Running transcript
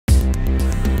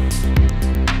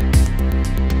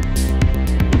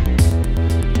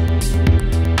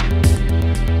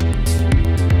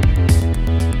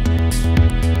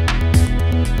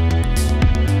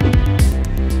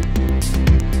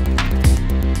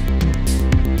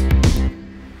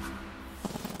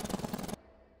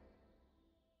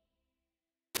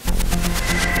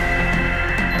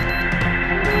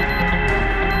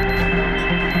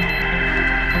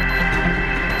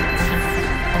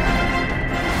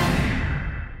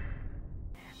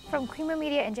From Creamer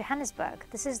Media in Johannesburg,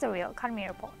 this is the Real Economy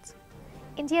Report.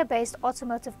 India-based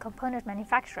automotive component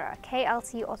manufacturer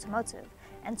KLT Automotive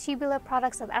and Tubular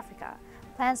Products South Africa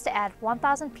plans to add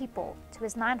 1,000 people to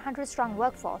its 900-strong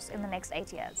workforce in the next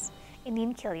 8 years.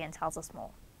 Indian Killian tells us more.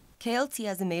 KLT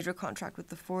has a major contract with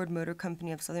the Ford Motor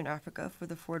Company of Southern Africa for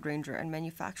the Ford Ranger and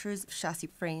manufactures chassis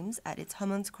frames at its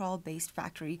Hammanskraal-based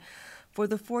factory for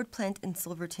the Ford plant in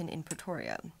Silverton in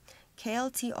Pretoria.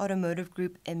 KLT Automotive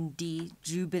Group MD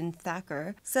Jubin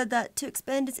Thacker said that to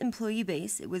expand its employee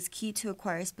base, it was key to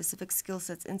acquire specific skill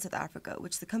sets in South Africa,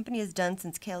 which the company has done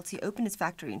since KLT opened its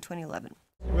factory in 2011.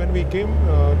 When we came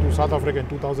to South Africa in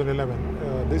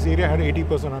 2011, this area had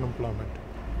 80% unemployment.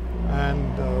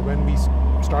 And when we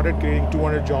started creating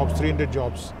 200 jobs, 300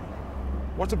 jobs,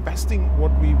 what's the best thing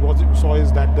what we saw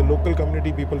is that the local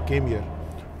community people came here.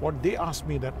 What they asked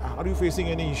me that, are you facing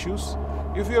any issues?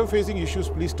 If you are facing issues,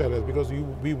 please tell us, because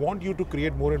we want you to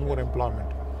create more and more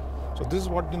employment. So this is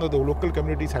what the local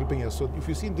community is helping us. So if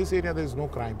you see in this area, there is no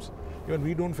crimes. Even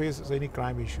we don't face any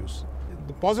crime issues.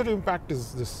 The positive impact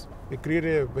is this. We create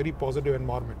a very positive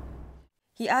environment.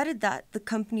 He added that the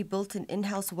company built an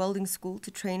in-house welding school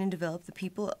to train and develop the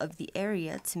people of the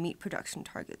area to meet production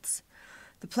targets.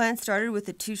 The plan started with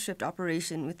a 2-shift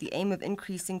operation with the aim of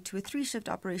increasing to a 3-shift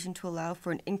operation to allow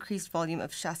for an increased volume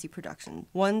of chassis production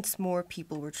once more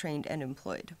people were trained and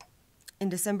employed. In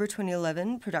December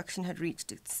 2011, production had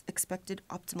reached its expected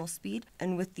optimal speed,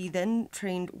 and with the then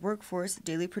trained workforce,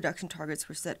 daily production targets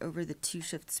were set over the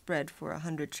 2-shift spread for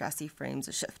 100 chassis frames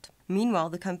a shift. Meanwhile,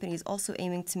 the company is also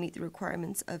aiming to meet the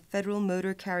requirements of Federal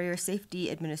Motor Carrier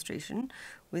Safety Administration,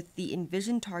 with the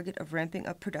envisioned target of ramping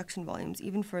up production volumes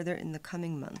even further in the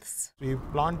coming months. We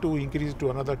plan to increase to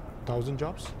another 1,000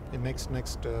 jobs in next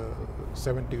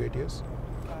 7 to 8 years.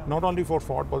 Not only for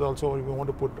Ford, but also we want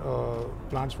to put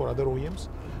plants for other OEMs.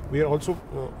 We are also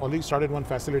already started one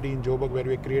facility in Joburg where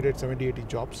we created 70-80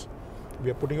 jobs.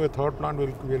 We are putting a third plant,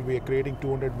 we'll be creating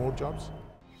 200 more jobs.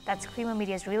 That's Creamer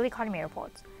Media's Real Economy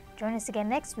Report. Join us again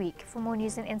next week for more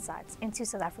news and insights into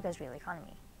South Africa's real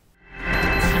economy.